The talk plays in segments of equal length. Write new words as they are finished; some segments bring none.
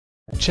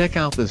Check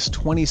out this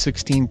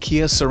 2016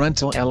 Kia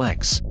Sorento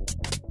LX.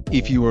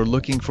 If you are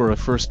looking for a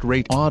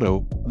first-rate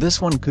auto,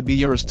 this one could be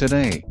yours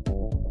today.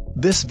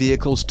 This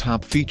vehicle's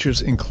top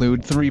features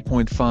include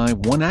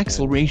 3.51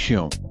 axle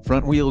ratio,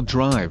 front-wheel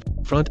drive,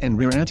 front and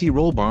rear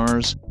anti-roll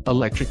bars,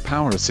 electric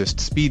power assist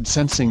speed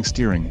sensing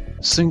steering,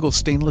 single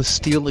stainless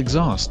steel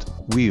exhaust,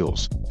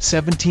 wheels,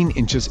 17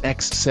 inches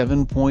x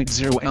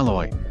 7.0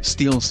 alloy,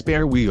 steel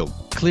spare wheel,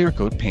 clear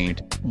coat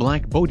paint,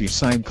 black body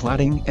side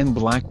cladding and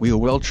black wheel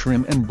well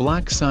trim and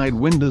black side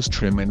windows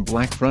trim and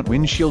black front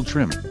windshield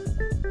trim.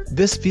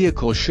 This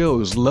vehicle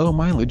shows low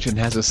mileage and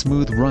has a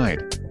smooth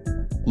ride.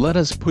 Let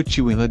us put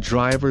you in the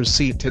driver's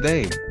seat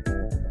today.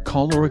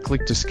 Call or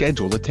click to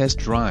schedule a test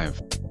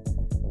drive.